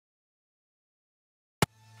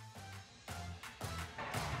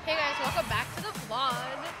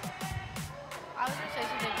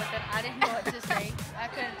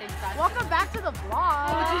Welcome back to the vlog.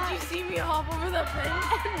 Oh, did you see me hop over the fence?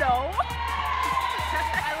 No.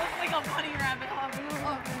 I look like a bunny rabbit hopping over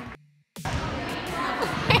the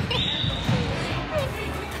fence.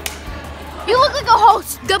 You look like a whole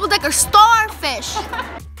double-decker starfish.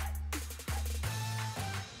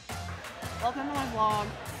 Welcome to my vlog.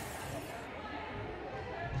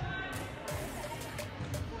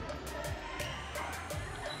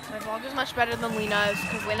 My vlog is much better than Lena's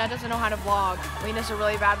because Lena doesn't know how to vlog. Lena's a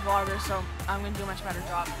really bad vlogger, so I'm going to do a much better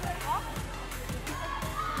job.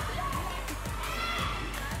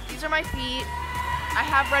 These are my feet. I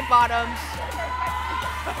have red bottoms.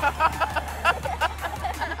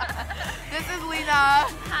 This is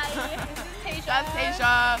Lena. Hi, this is Tasha. That's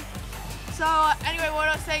Tasha. So anyway, what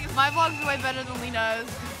I was saying is my vlog's way better than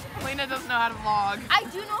Lena's. Lena doesn't know how to vlog. I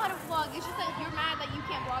do know how to vlog. It's just that you're mad that you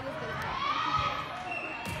can't vlog as good as me.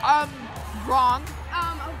 Wrong.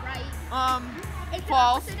 Alright. It's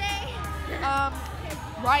False. Today.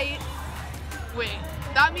 Right. Wait,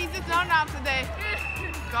 that means it's not an app today.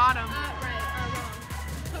 Got him.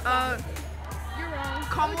 Right. You're wrong.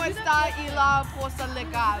 ¿Cómo está la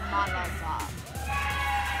posalica malaza?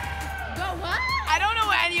 Go what? I don't know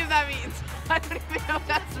what any of that means. I don't even know if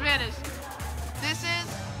that's Spanish. This is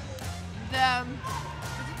the.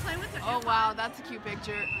 Oh wow, that's a cute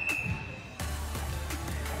picture.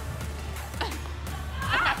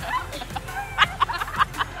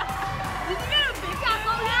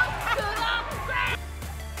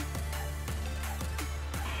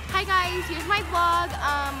 Hi guys, here's my vlog.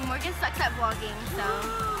 Morgan sucks at vlogging, so.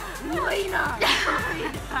 Lena!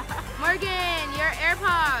 Morgan, your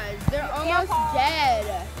AirPods, they're almost dead.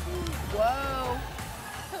 Whoa.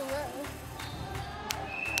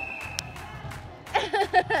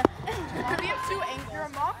 Mommy, I'm too angry. Your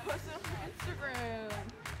mom posted on Instagram.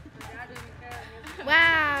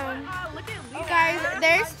 Wow. Oh, look at Lena. Guys,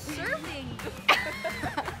 there's. Surfing.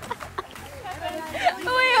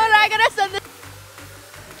 Wait, hold on, I gotta send this.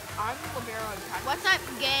 I'm Libero and Patrick. What's up,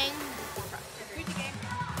 gang? Gucci gang.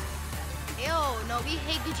 Ew, no, we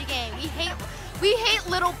hate Gucci gang. We hate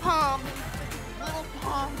Little Pump. Little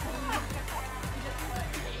pump.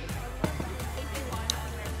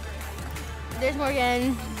 There's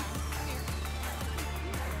Morgan.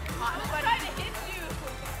 I'm trying to hit you.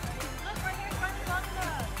 Look, right here, find the vodka.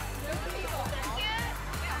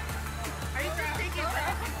 Are you just taking it?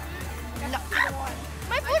 No.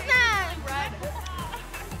 My foot's not.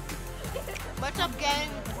 What's up, gang?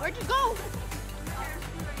 Where'd you go?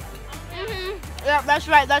 Yeah, that's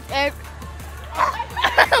right. That's it.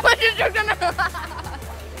 What did you gonna?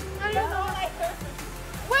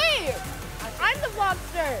 Wait, I'm the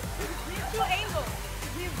vlogster. Two angles.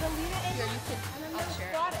 Here, you can. I'll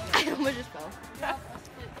share it. I almost just fell.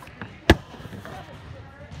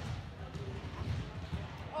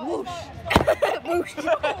 Whoosh.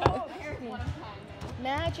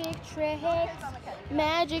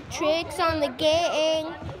 Magic tricks on the gang. I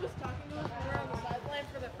was talking to us on the sideline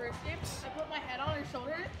for the first game. I put my head on her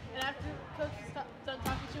shoulder, and after Coach was done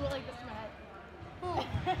talking, she went like this to my head.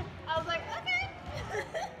 I was like, okay.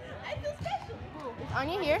 I feel special. Is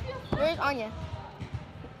Anya here? Where's Anya?